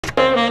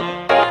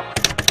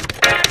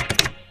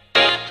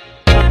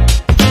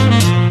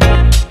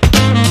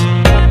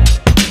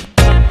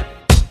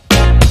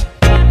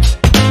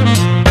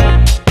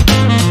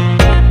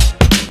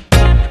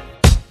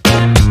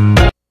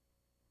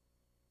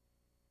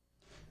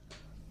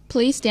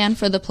Please stand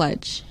for the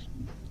pledge.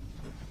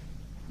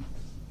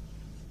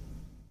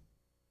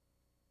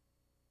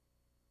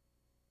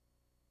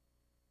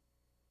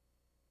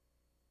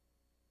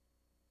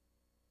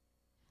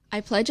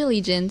 I pledge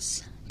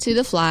allegiance to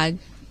the flag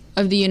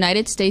of the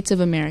United States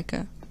of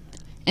America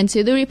and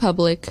to the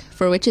republic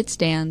for which it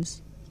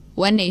stands,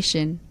 one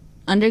nation,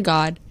 under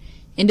God,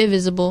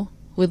 indivisible,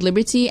 with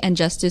liberty and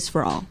justice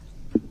for all.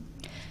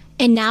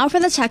 And now for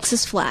the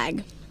Texas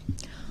flag.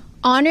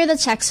 Honor the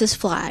Texas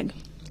flag.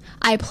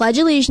 I pledge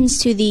allegiance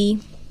to the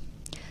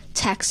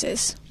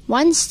Texas,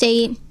 one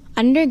state,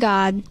 under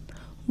God,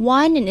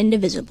 one and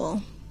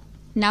indivisible.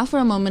 Now for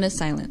a moment of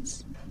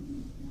silence.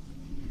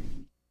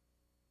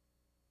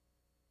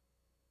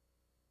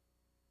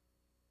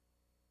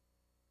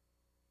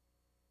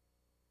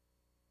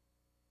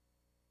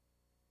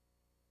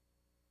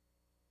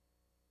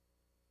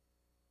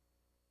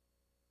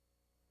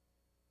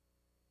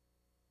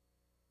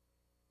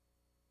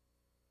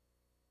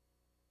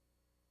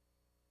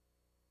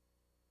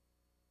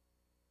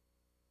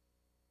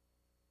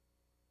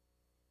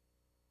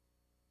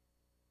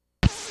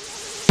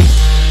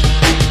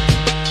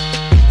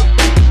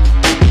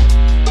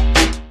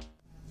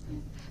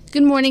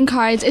 Good morning,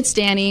 Cards. It's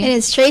Danny. And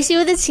it's Tracy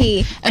with a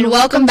T. And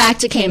welcome back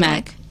to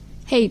Kmac.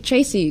 Hey,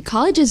 Tracy,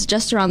 college is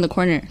just around the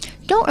corner.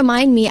 Don't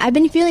remind me. I've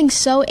been feeling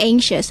so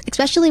anxious,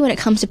 especially when it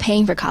comes to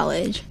paying for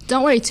college.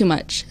 Don't worry too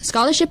much.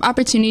 Scholarship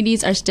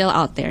opportunities are still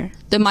out there.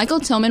 The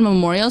Michael Tillman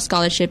Memorial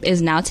Scholarship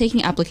is now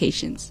taking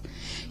applications.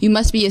 You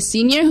must be a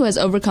senior who has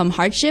overcome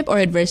hardship or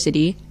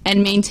adversity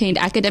and maintained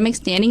academic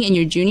standing in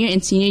your junior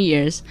and senior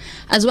years,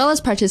 as well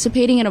as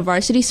participating in a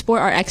varsity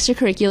sport or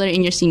extracurricular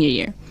in your senior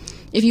year.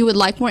 If you would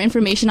like more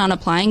information on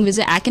applying,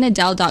 visit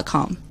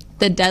akinadel.com.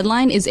 The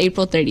deadline is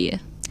April 30th.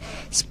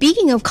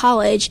 Speaking of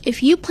college,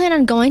 if you plan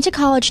on going to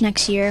college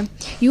next year,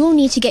 you will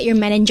need to get your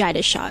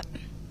meningitis shot.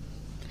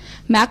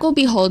 Mac will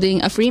be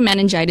holding a free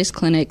meningitis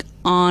clinic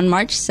on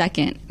March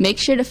 2nd. Make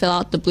sure to fill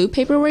out the blue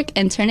paperwork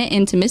and turn it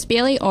in to Miss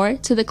Bailey or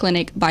to the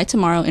clinic by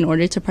tomorrow in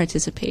order to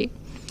participate.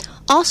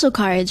 Also,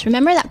 Cards,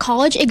 remember that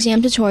college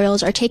exam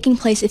tutorials are taking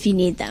place if you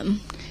need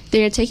them.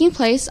 They are taking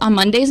place on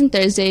Mondays and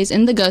Thursdays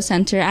in the Go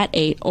Center at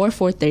 8 or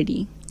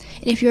 4:30.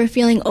 And if you are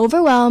feeling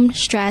overwhelmed,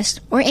 stressed,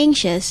 or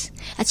anxious,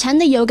 attend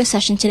the yoga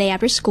session today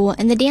after school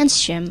in the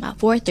dance gym at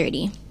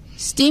 4:30.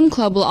 STEAM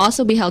Club will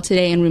also be held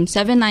today in room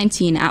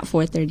 719 at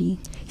 4:30.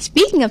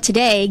 Speaking of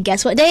today,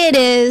 guess what day it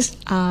is?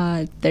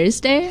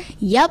 Thursday?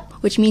 Yep,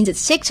 which means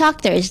it's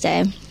TikTok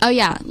Thursday. Oh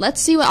yeah, let's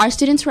see what our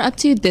students were up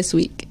to this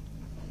week.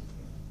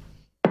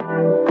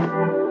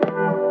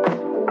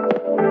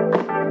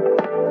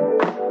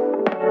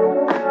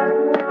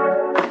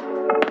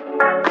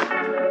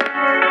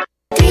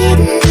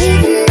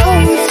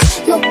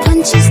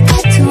 Just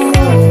got to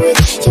roll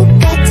with. You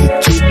got to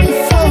keep it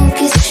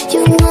focused.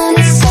 You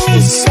wanna say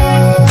so.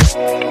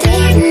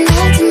 Dating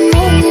at the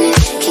moment,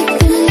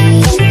 keeping me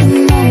in the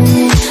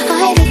moment.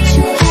 I bet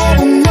you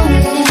haven't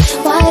known it.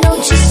 Why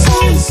don't you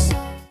say so?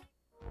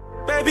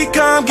 Baby,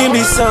 come give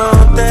me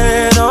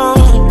something, oh.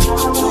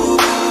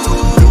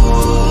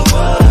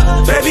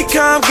 Baby,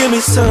 come give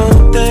me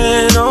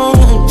something, oh.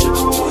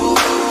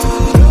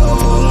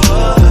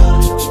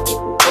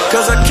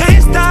 'Cause I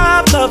can't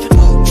stop loving.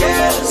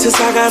 Since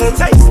I got a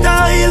taste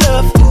of your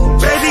love,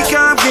 baby,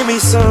 come give me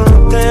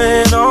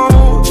something, oh.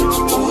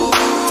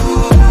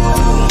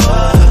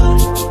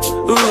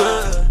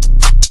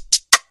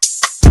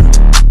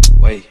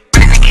 Wait.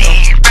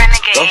 Renegade.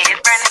 Go.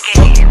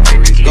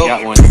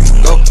 Got one.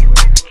 Go.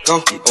 Go.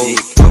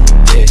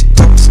 Yeah.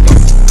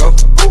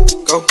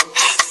 Go.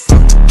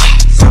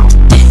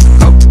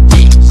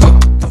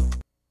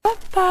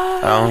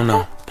 I don't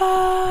know.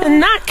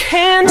 And I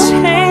can't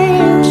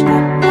change.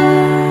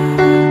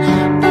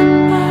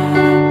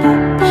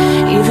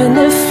 Even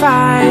if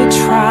I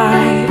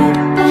tried,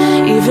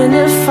 even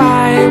if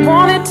I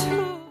wanted to.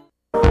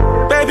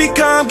 Baby,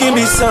 come give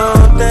me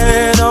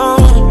something, oh.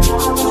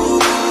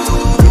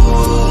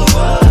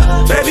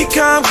 Baby,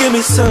 come give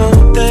me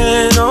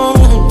something, oh.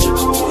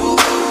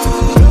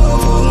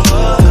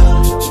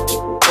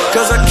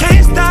 'Cause I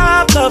can't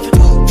stop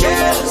loving.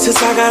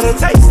 Since I got a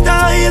taste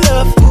of your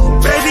love,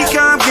 baby,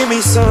 come give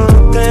me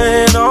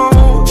something, oh.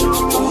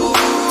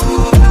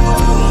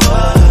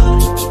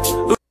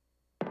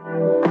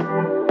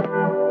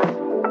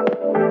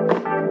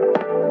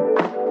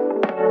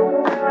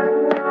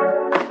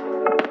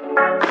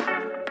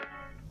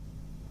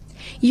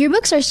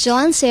 Yearbooks are still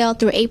on sale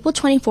through April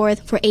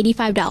 24th for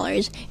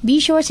 $85. Be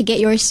sure to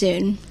get yours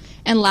soon.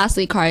 And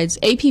lastly, Cards,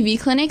 APV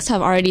clinics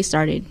have already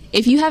started.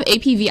 If you have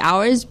APV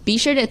hours, be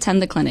sure to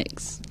attend the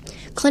clinics.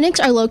 Clinics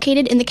are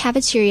located in the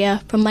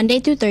cafeteria from Monday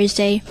through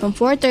Thursday from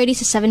 4:30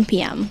 to 7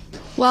 p.m.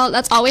 Well,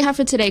 that's all we have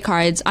for today,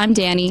 Cards. I'm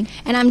Danny.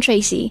 And I'm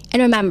Tracy.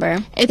 And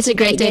remember, it's a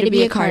great day to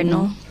be a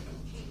Cardinal.